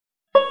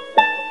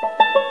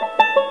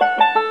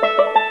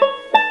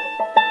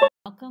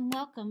Welcome,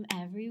 welcome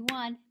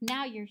everyone.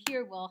 Now you're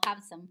here, we'll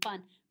have some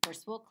fun.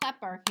 First we'll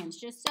clap our hands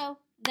just so,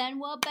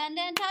 then we'll bend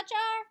and touch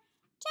our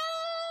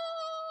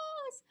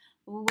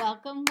toes.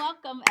 Welcome,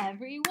 welcome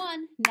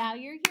everyone. Now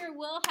you're here,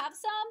 we'll have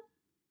some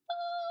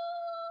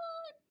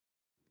fun.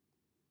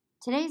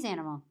 Today's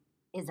animal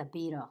is a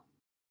beetle.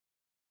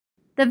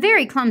 The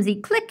Very Clumsy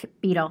Click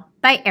Beetle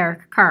by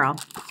Carle.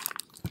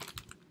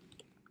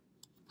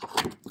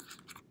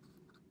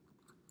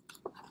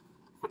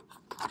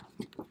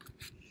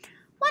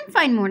 One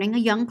fine morning, a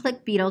young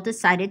click beetle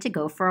decided to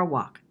go for a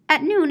walk.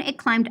 At noon, it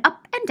climbed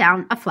up and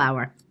down a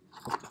flower.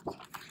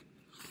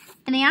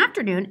 In the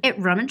afternoon, it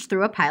rummaged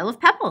through a pile of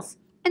pebbles.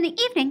 In the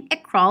evening,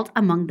 it crawled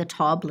among the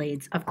tall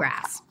blades of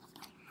grass.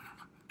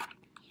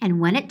 And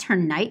when it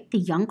turned night, the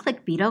young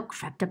click beetle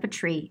crept up a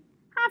tree.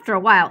 After a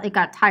while, it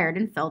got tired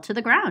and fell to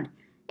the ground.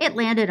 It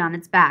landed on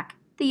its back.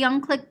 The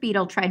young click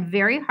beetle tried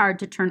very hard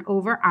to turn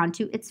over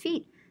onto its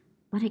feet,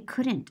 but it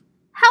couldn't.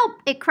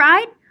 "Help!" it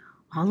cried.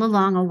 All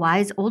along, a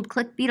wise old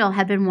click beetle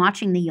had been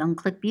watching the young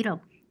click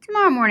beetle.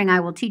 "Tomorrow morning I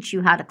will teach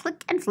you how to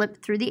click and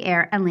flip through the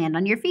air and land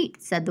on your feet,"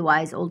 said the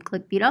wise old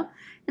click beetle.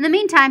 "In the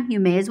meantime,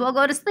 you may as well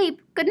go to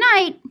sleep. Good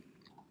night."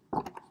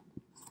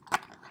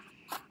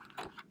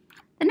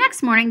 The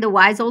next morning, the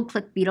wise old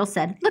click beetle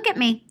said, "Look at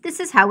me.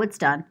 This is how it's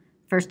done."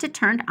 First it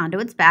turned onto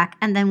its back,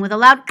 and then with a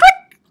loud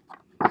click,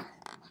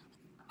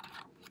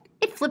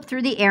 it flipped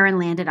through the air and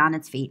landed on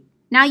its feet.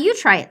 "Now you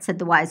try it," said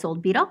the wise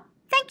old beetle.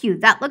 "Thank you,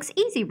 that looks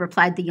easy,"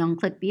 replied the young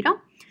click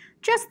beetle.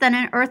 Just then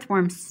an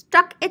earthworm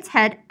stuck its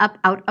head up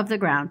out of the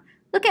ground.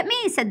 "Look at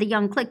me," said the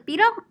young click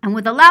beetle, and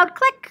with a loud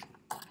click,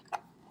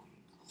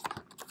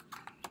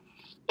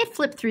 it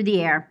flipped through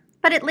the air,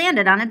 but it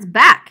landed on its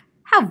back.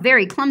 "How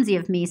very clumsy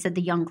of me," said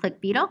the young click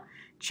beetle.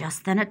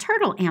 Just then a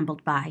turtle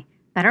ambled by.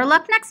 "Better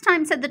luck next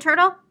time," said the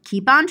turtle.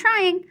 "Keep on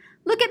trying."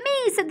 "Look at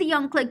me," said the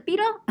young click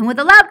beetle, and with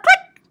a loud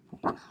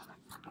click,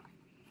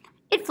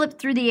 it flipped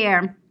through the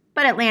air,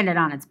 but it landed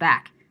on its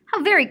back.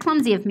 "How very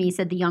clumsy of me,"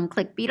 said the young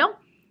click beetle.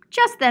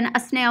 Just then a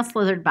snail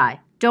slithered by.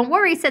 "Don't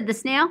worry," said the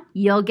snail.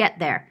 "You'll get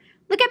there."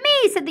 "Look at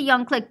me," said the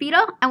young click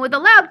beetle, and with a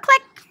loud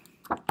click,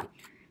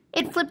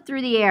 it flipped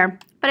through the air,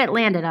 but it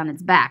landed on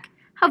its back.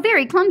 "How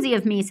very clumsy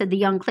of me," said the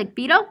young click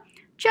beetle.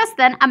 Just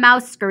then a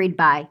mouse scurried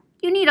by.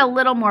 "You need a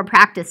little more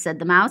practice," said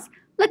the mouse.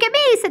 "Look at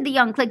me," said the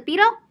young click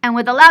beetle, and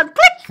with a loud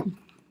click,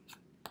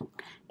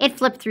 it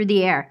flipped through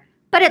the air,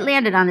 but it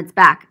landed on its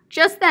back.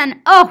 Just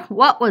then, oh,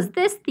 what was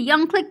this? The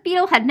young click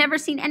beetle had never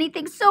seen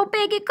anything so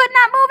big it could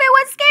not move. It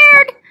was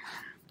scared.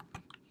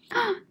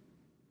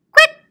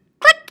 "Quick,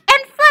 click,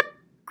 and flip,"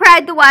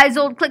 cried the wise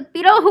old click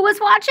beetle who was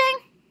watching.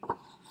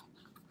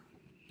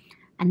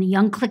 And the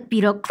young click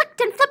beetle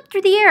clicked and flipped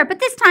through the air, but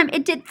this time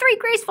it did 3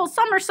 graceful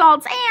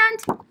somersaults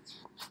and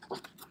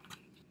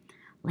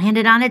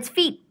landed on its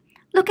feet.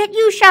 "Look at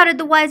you," shouted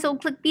the wise old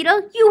click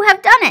beetle. "You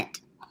have done it."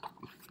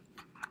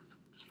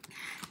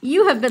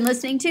 You have been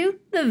listening to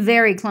The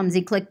Very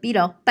Clumsy Click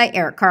Beetle by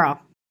Carle.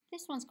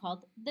 This one's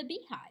called The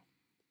Beehive.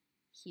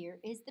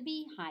 Here is the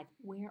beehive.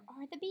 Where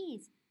are the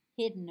bees?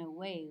 Hidden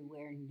away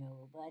where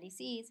nobody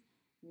sees.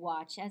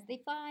 Watch as they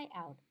fly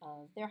out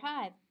of their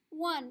hive.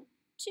 1,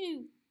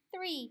 2,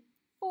 3,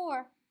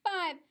 4,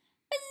 5.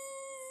 Buzz!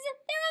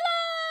 They're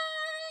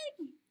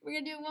alive! We're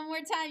going to do it one more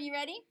time. You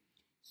ready?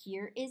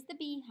 Here is the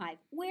beehive.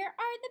 Where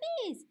are the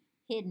bees?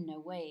 Hidden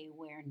away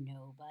where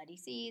nobody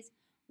sees.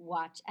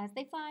 Watch as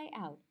they fly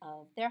out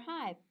of their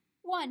hive.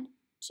 1,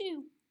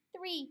 2,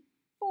 3,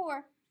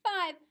 4,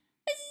 5.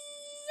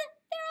 Buzz!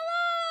 They're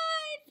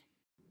alive!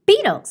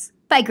 Beetles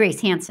by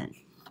Hansen.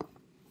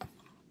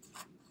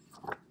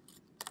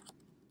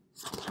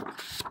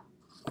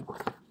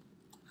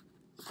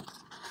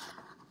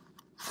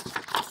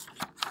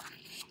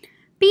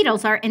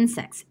 Beetles are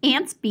insects.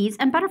 Ants, bees,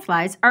 and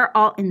butterflies are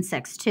all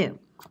insects too.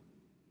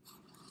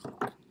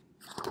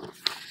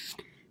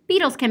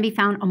 Beetles can be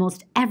found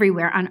almost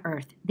everywhere on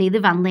Earth. They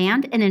live on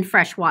land and in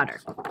fresh water.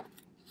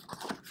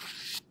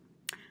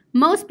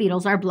 Most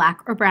beetles are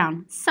black or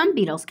brown. Some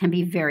beetles can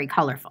be very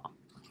colorful.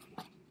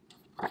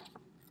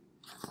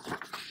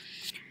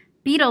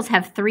 Beetles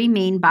have 3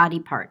 main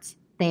body parts.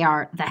 They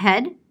are the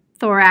head,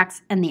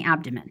 thorax, and the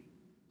abdomen.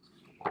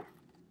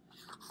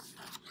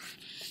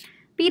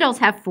 Beetles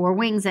have 4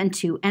 wings and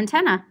 2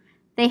 antennae.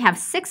 They have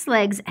 6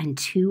 legs and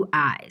 2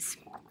 eyes.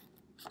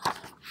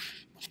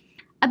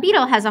 A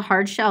beetle has a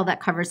hard shell that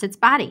covers its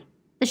body.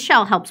 The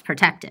shell helps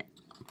protect it.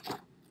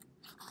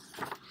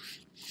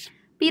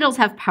 Beetles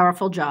have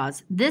powerful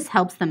jaws. This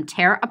helps them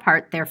tear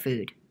apart their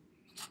food.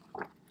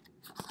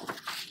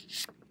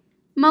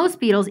 Most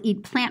beetles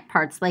eat plant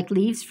parts like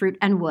leaves, fruit,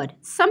 and wood.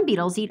 Some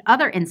beetles eat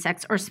other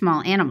insects or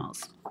small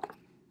animals.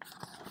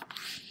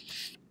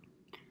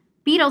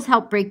 Beetles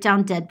help break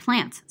down dead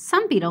plants.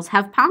 Some beetles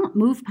have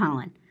move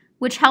pollen,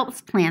 which helps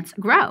plants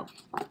grow.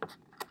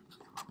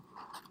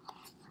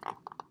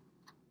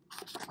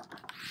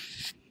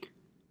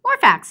 More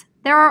facts.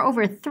 There are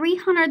over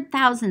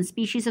 300,000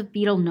 species of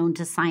beetle known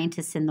to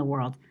scientists in the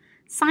world.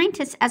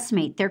 Scientists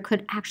estimate there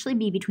could actually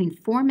be between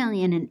 4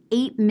 million and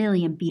 8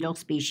 million beetle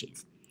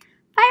species.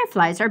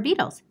 Fireflies are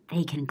beetles.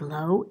 They can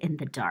glow in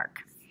the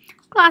dark.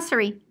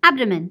 Glossary.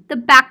 Abdomen, the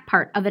back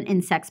part of an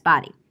insect's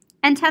body.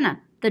 Antenna,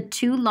 the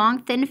two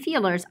long thin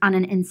feelers on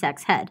an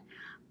insect's head.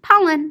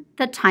 Pollen,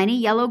 the tiny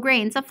yellow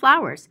grains of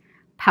flowers.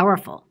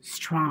 Powerful,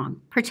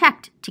 strong,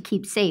 protect, to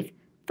keep safe.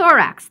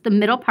 Thorax, the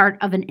middle part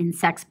of an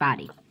insect's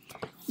body.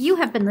 You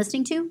have been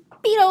listening to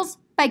Beetles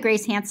by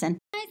Grace Hansen.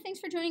 Guys, thanks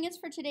for joining us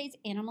for today's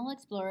Animal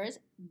Explorers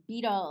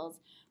Beetles.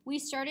 We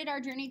started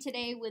our journey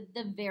today with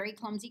The Very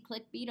Clumsy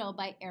Click Beetle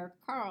by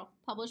Carle,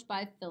 published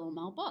by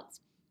Philomel Books.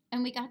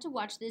 And we got to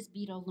watch this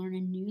beetle learn a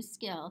new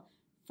skill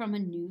from a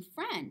new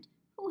friend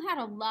who had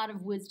a lot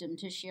of wisdom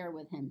to share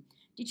with him.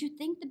 Did you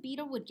think the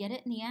beetle would get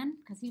it in the end?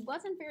 Because he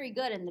wasn't very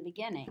good in the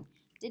beginning.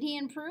 Did he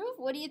improve?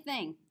 What do you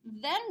think?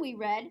 Then we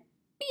read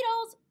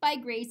Beetles by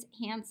Grace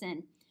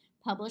Hansen,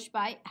 published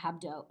by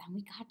Abdo, and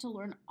we got to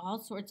learn all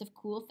sorts of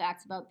cool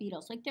facts about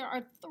beetles. Like there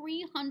are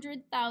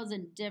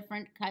 300,000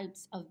 different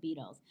types of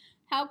beetles.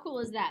 How cool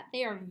is that?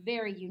 They are a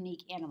very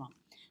unique animal.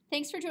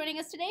 Thanks for joining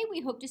us today.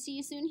 We hope to see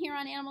you soon here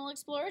on Animal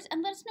Explorers,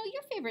 and let us know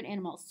your favorite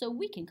animal so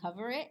we can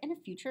cover it in a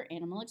future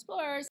Animal Explorers.